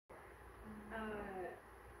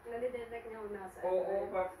Nadidetect niya kung nasa.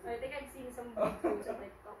 Oo, I think I've seen some videos on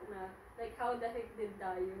TikTok na, like, how the heck did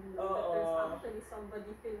Dayon know that there's actually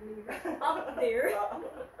somebody filming up there?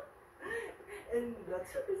 And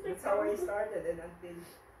that's how I started. And until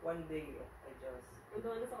one day, I just...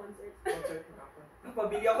 Doon na sa concert. Concert na ako.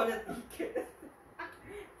 Napabili ako ng ticket.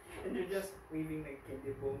 And you're just waving my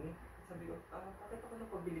candy bong. Sabi ko, bakit ako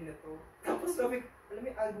napabili na to? Tapos sabi ko, alam mo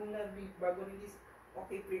yung album na bago release,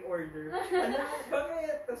 okay, pre-order. Ano,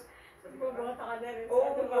 bakit? Tapos sabi ko, Bumata ka na rin. oo,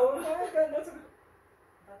 bakit? Sabi ko,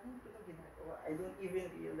 bakit ko ito ginagawa? I don't even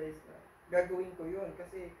realize na gagawin ko yun.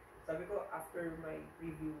 Kasi sabi ko, after my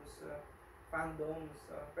previous fandoms,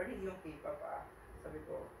 pero hindi yung K-pop sabi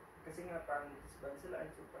ko, kasi nga parang disband sila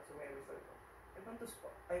and super suwero. Sabi ko, I want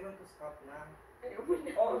to stop na.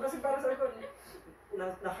 Oo, kasi parang sabi ko,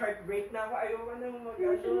 na-heartbreak na ako, ayoko na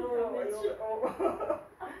ayoko.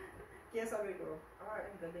 Kaya sabi ko,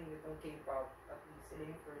 ang galing itong K-pop, at least sila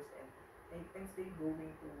yung first, and I'm still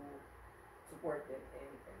going to support them,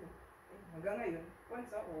 and hanggang ngayon,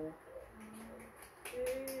 once ako.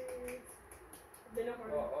 Been a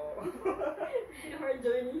hard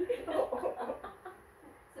journey.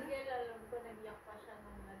 Sige, alam ko, nag-iyak pa siya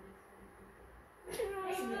nung nag-listen.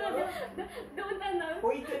 Don't ano.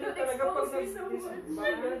 Hoy, ito na talaga pag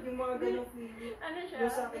nag-disband yung mga ganong feeling. Ano siya?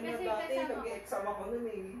 Yung sa akin na dati, nag-exam ako nun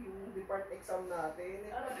yung depart exam natin.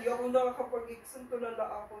 Hindi ako nakakapag-exam, tulala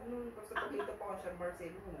ako nun. Kasi pagkita pa ko siya,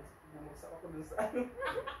 Marcelo, bumagsak ako dun sa ano.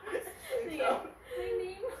 Sige, may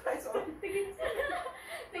name. Ay, sorry. Sige,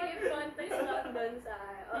 context lang dun sa,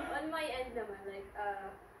 on my end naman, like,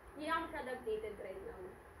 hindi na ako updated right now.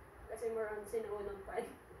 Kasi more on sinuunang fan.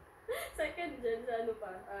 Second gen sa ano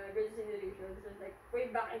pa, Girls' Generation. So like, way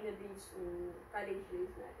back in the days to college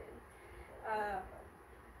days natin.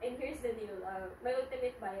 And here's the deal. My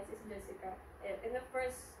ultimate bias is Jessica. And of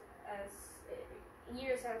course, as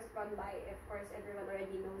years has gone by, of course, everyone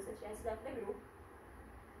already knows that she has left the group.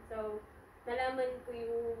 So, nalaman ko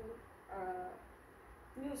yung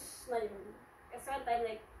news na yun. Kasi one time,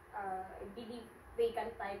 like, I believe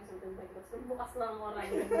vacant time, something like that. So, bukas lang ako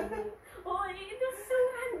randomly. Oh, it was so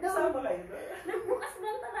random. Kasama kayo ba? Nagbukas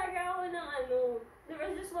lang talaga ako ng ano. There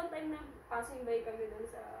was just one time na passing by kami dun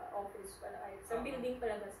sa office pala. Sa building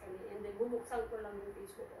palabas kami. And then, bubuksan ko lang yung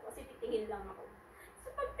Facebook ko. Kasi titingin lang ako.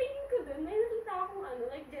 So, pagtingin ko dun, may nakita akong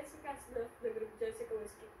ano, like Jessica's left the group. Jessica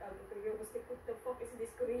was kicked out of the group. Kasi, what the fuck is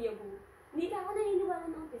this Korea boo? Hindi na ako naniniwala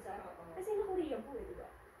ng umpisa. Kasi na Korea boo,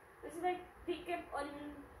 diba? It's like, they kept on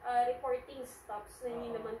reporting stops na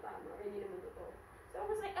hindi naman tama or hindi naman totoo. So I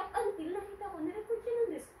was like, up until nakita ko, nireport siya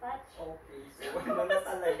ng dispatch. Okay, so ano na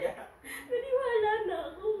talaga? Naniwala na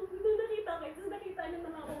ako. Nung nakita ko, tapos nakita niya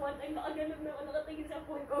na ako one time, nakaganog na ako, nakatingin sa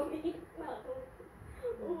phone ko, umiiyak na ako.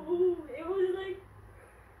 It was like,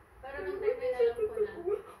 Pero nung time na alam ko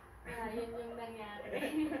na, yun yung nangyari.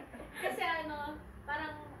 Kasi ano,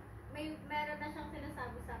 parang meron na siyang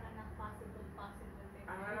sinasabi sa akin na possible.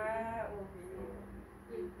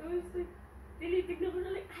 Okay. Tapos like, tinitignan ko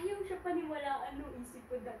na like, ayaw siya paniwalaan nung isip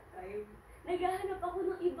ko that time. Naghahanap ako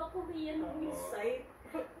ng iba Korean news site.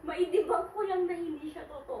 Maidibag ko lang na hindi siya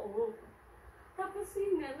totoo. Tapos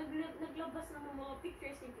yun nga, naglabas na ng mga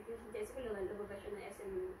pictures ni Jessica lang, nalabas siya na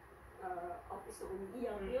SM office na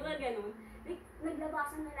umiiyak. Yung nga ganun. Like,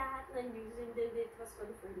 naglabasan na lahat ng news and then it was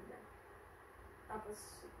confirmed na.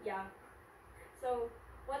 Tapos, yeah. So,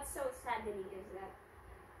 what's so saddening is that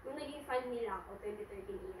nung naging fan nila ako, 2013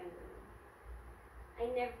 era naman, I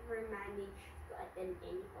never managed to attend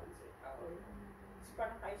any concert. Kasi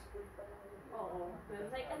parang high school pa lang. Oo. I was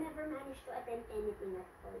like, I never managed to attend anything at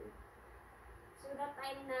all. So that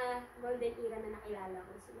time na golden era na nakilala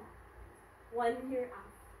ko sila, 1 year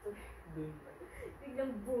after,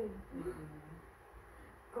 biglang boom.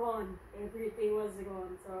 Gone. Everything was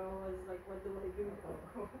gone. So I was like, what do I do?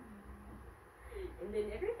 And then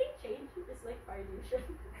everything changed, just like Foundation.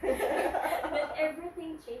 And then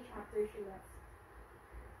everything changed after she left.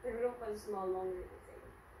 The group was no longer the same.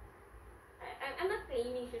 I'm not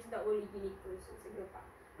claiming she's the only unique person sa group.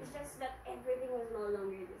 It's just that everything was no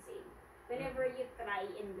longer the same. Whenever you try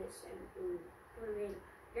and listen to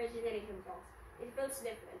Girls' Generation songs, it feels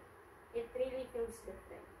different. It really feels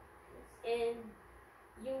different. And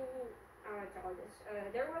yung,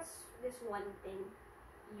 there was this one thing,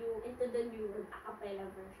 yung Into the New World a cappella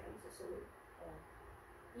version sa Seoul.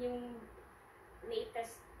 Yung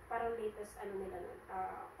latest ano nila nun,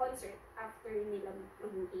 concert after nila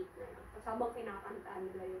mag-8 na lang. Tapos habang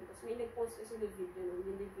kinakantaan nila yun. Tapos may nag-post kasi ng video nun,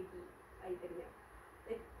 yung DVD item niya.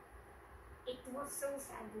 It was so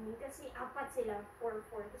saddening kasi 4 sila, 4,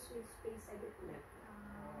 tapos may space sa gitna.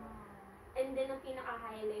 And then, ang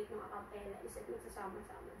pinaka-highlight ng acapella is that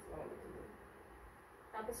magsasama-sama sila.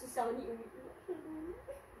 Tapos si Sunny umiiyak. Si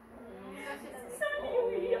Sunny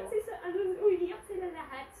umiiyak. Umiiyak sila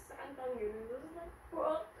lahat sa kantang yun. It was like,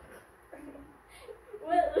 what?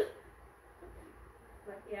 Well,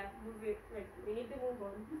 but yeah, we need to move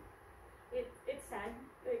on. It's sad.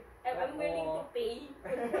 Like, I'm willing to pay,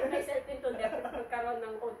 put myself into debt if magkaroon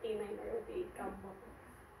ng OT9 or OT8 combo.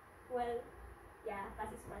 Well, yeah, pass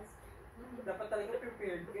is pass. Dapat talaga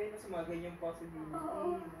prepared kayo na sa mga ganyang possibility.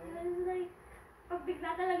 Oo, and like, pag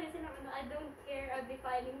bigla talaga sila, I don't care, I'll be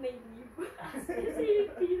filing my leave.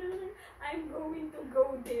 Kasi I'm going to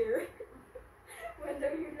go there.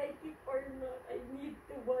 Whether you like it or not, I need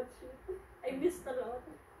to watch it. I missed a lot.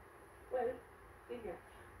 Well, yun nga.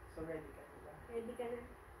 So ready ka na? Ready ka na?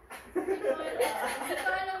 Hindi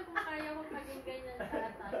ko alam kung kaya ko maging ganyan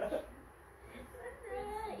tatay.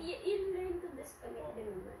 You learn to disconnect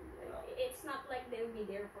din naman. Like, it's not like they'll be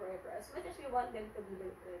there forever. As much as we want them to be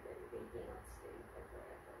there forever, they cannot stay for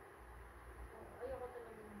forever. Ayoko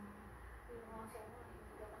talaga yung mga song.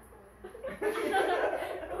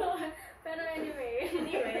 Pero anyway,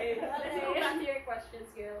 Let's go back to your questions,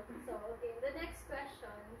 girl. So, okay. The next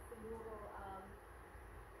question, siguro,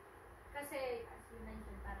 kasi, as you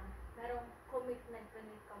mentioned, parang merong commitment when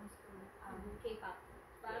it comes to K-pop,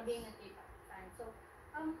 being a K-pop fan. So,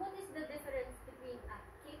 what is the difference between a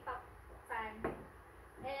K-pop fan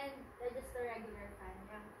and just a regular fan?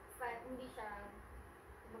 Yung fan, hindi siya,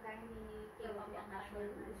 kumbaga hindi K-pop ang national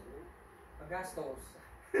fan. Magastos.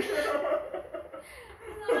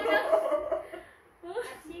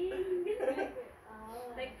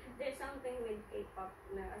 Like, there's something with K-pop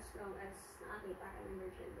na as long as nakakita ka ng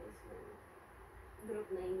merchandise ng group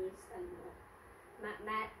na ini-stand mo,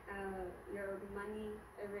 your money,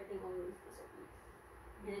 everything always disappears.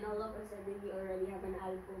 And then all of a sudden, you already have an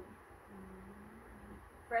album.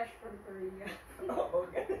 Fresh from Korea. Oo,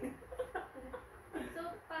 ganun. So,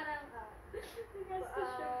 parang,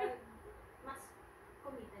 mas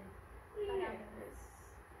committed. Parang, Yes.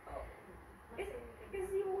 Oo.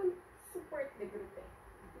 Kasi you won't support the group eh.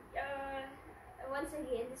 Once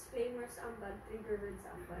again, disclaimers ang bad, trigger words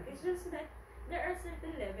ang bad. It's just that there are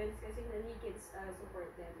certain levels kasi na you can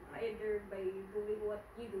support them. Either by doing what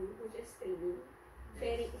you do, which is streaming,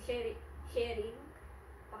 sharing,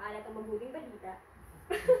 pakalat ang mabuting balita.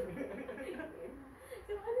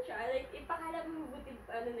 So ano siya, like, ipakalat mo mabuting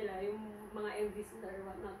nila, yung mga MVs nila or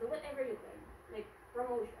whatnot, do whatever you can. Like,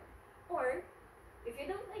 promotion. Or, if you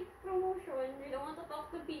don't like promotion, you don't want to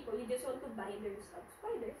talk to people, you just want to buy their stuff,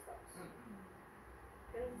 buy their stuff.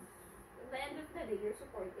 Because at the end of the day, you're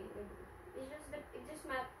supporting the group. It's just that it just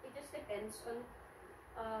depends on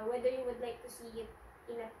whether you would like to see it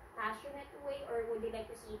in a passionate way or would you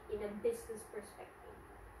like to see it in a business perspective.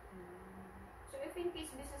 So if in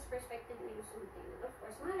case business perspective mo yung something, of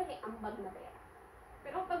course, mahalaga yung ambag na pera.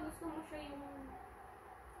 Pero pag gusto mo siya yung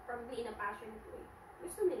probably in a passionate way,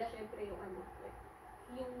 gusto nila syempre yung like,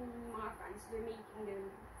 yung mga fans, they're making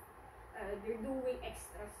they're doing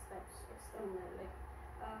extra steps, like,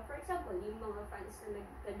 for example, yung mga fans na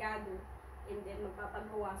nag-gather and then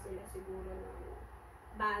magpapagawa sila siguro ng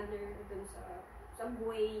banner dun sa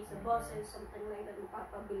subway, sa buses, something like that,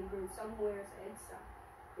 magpapabillboard somewhere sa EDSA.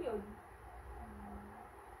 Yun.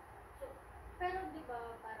 So, pero di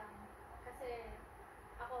ba parang, kasi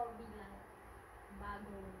ako bilang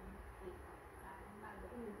bagong K-pop,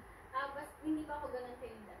 basta hindi pa ako ganun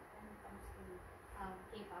trained when it comes to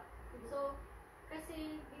K-pop. So,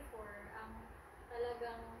 kasi before,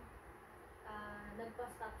 talagang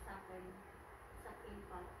nagpa-stop sa akin sa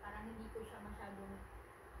K-pop. Parang hindi ko siya masyadong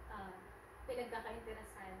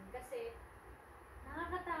pinagkaka-interesan. Kasi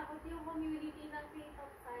nakakatakot yung community ng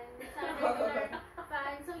K-pop fan sa regular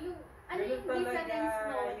fan. So, yung ano yung difference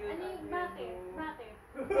nun? Ano yung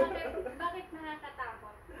bakit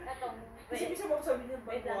nakakatakot? Etong Kasi bisa mo sabi niya,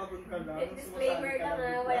 bawagon ka lang. Disclaimer lang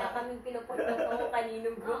na wala kaming pinupunta ko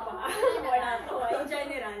kaninong group wala to. In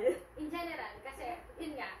general, kasi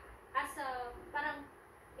yun nga, as a, parang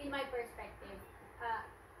in my perspective,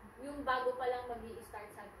 yung bago pa lang mag-i-start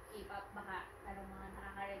sa K-pop, baka mga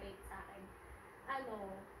nakaka-relate sa akin.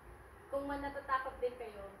 Kung natatakot din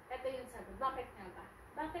kayo, ito yung sabi, bakit nga ba?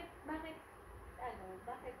 Bakit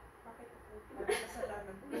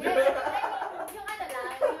kasalanan? Yung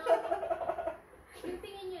yung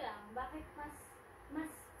tingin nyo lang, bakit mas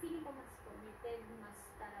feeling ko mas committed, mas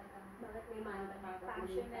talagang Bakit may mga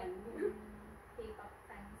passionate yung K-pop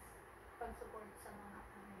fans pag-support sa mga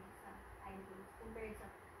sa idols compared sa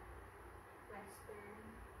western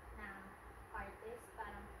na artist,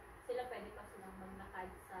 parang sila pwede pa silang maglakad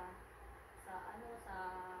sa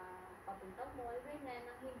papunta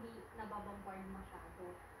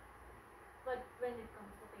But when it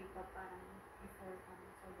comes to K-pop, parang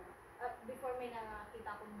before may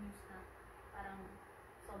nakakita akong news na parang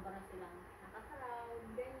sobra silang nakakrowd,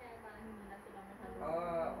 ganyan, parang hindi na sila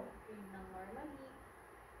masyadong feel ng normally.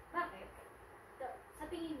 Bakit? Sa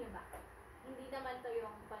tingin niyo bakit? Hindi naman to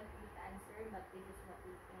yung complete answer, but this is what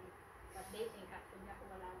we think. What they think actually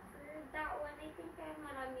ako wala lang. For that one, I think kaya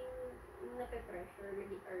maraming nape-pressure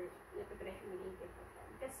maging K-pop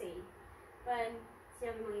fan. Kasi, pan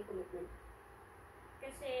sinabi mga commitment.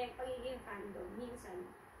 Kasi pagiging fandom, minsan,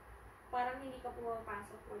 parang hindi ka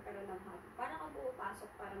pumapasok magkaroon ng hobby. Parang ka pumapasok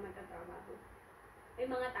para magkatrabaho. May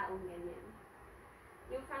mga taong ganyan.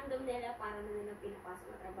 Yung fandom nila, parang na nilang pinapasok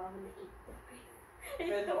na trabaho na 8 to 5.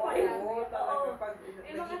 8 to 5.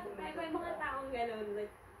 May mga taong gano'n. Like,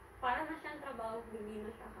 parang na siyang trabaho, hindi na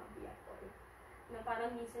siya hobby at all. Na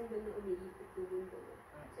parang minsan doon na umiipit yung mundo.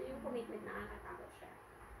 So, yung commitment, nakakatakot siya.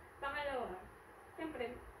 Pangalawa,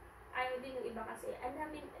 siyempre, ayaw din ng iba kasi, ang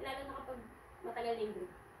dami, lalo na kapag matagal na yung group,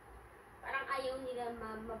 parang ayaw nila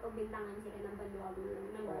mapagbintangan sila ng bandwagon lang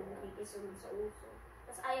ng mga nakikisunod sa uso.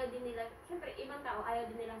 Tapos ayaw din nila, siyempre, ibang tao, ayaw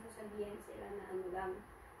din nila sasabihan sila na ano lang,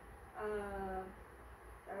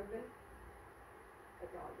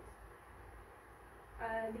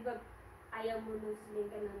 di ba, ayaw mo nung sabihin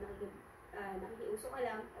ka na nakikiuso ka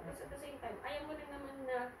lang, tapos at the same time, ayaw mo lang naman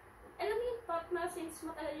na, alam mo yung thought na since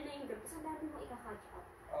matagal na yung group, tapos ang dami mo ika-catch up.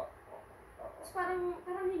 Tapos parang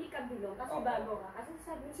hindi ka bilong kasi bago ka. Kasi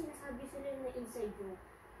sinasabi sila na inside joke.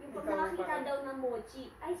 Yung pag nakakita daw ng mochi,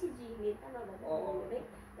 ay si Jimin, tama ba?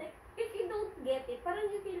 Like, if you don't get it, parang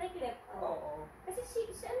you feel like left out. Kasi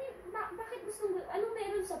bakit anong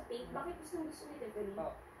meron sa fake? Bakit gusto ni Tiffany?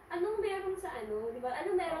 Anong meron sa di ba?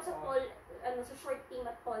 Anong meron sa sa short team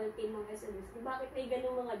at tall team ng SNS? Bakit may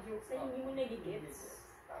ganung mga jokes na hindi mo nagigets?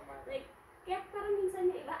 Like, kaya parang minsan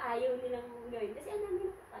yung iba ayaw nilang gawin kasi ang dami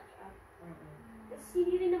nakaka-catch up. Tapos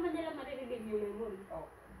hindi rin naman nila marirelieve yung memory.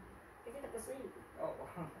 Kasi tapos na yun.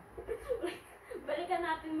 Like, balikan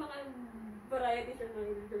natin mga variety show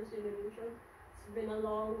ng Girls' Generation. It's been a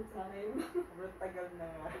long time. Sobrang tagal na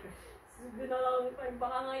nga. It's been a long time.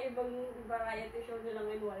 Baka nga ibang variety show nila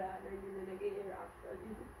ngayon wala na, hindi na nag-i-air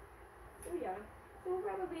actually. So yeah. So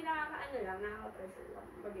probably nakaka-pressure lang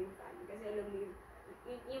maging fan. Kasi alam mo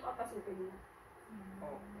yung kapasukin mo.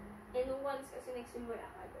 And once kasi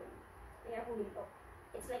nagsimula ka doon, kaya huminto.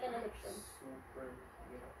 It's like an addiction. Super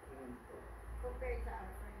hirap huminto. Compared sa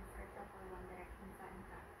for example, One Direction fan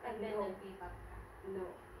ka, and then K-pop ka.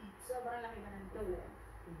 No. Sobrang laki ba ng No.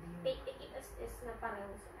 Take it is na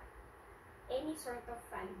pareho sila. Any sort of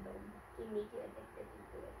fandom can make you addicted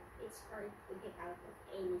into it. It's hard to get out of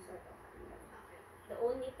any sort of fandom. The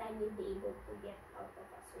only time you'll be able to get out of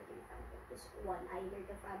a certain fandom is one, either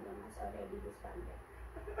the fandom has already disbanded.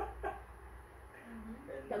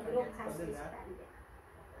 The group has disbanded.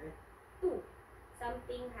 Two,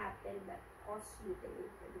 something happened that caused you to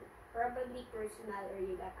leave the group. Probably personal or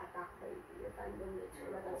you got attacked by your fandom mates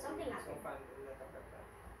or whatnot. Something happened.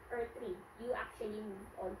 Or three, you actually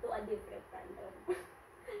moved on to a different fandom.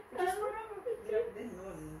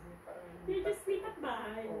 You just split up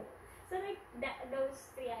bahay. So like,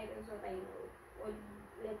 those three items what I know would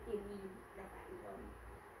let you leave the fandom.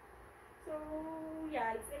 So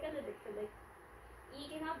yeah, it's like an addiction. Like,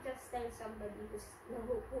 you cannot just tell somebody who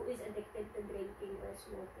is addicted to drinking or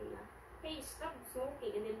smoking na, hey, stop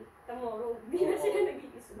smoking, and then tomorrow, di na sila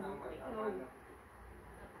nag-i-smoke. Like, no.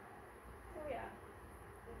 So yeah.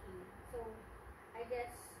 Okay. So, I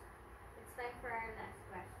guess it's time for our last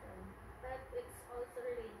question. But it's also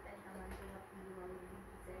related naman to what we were going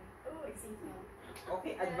to say. Oh, I see.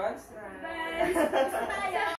 Okay, advance na. Advance! Gusto tayo!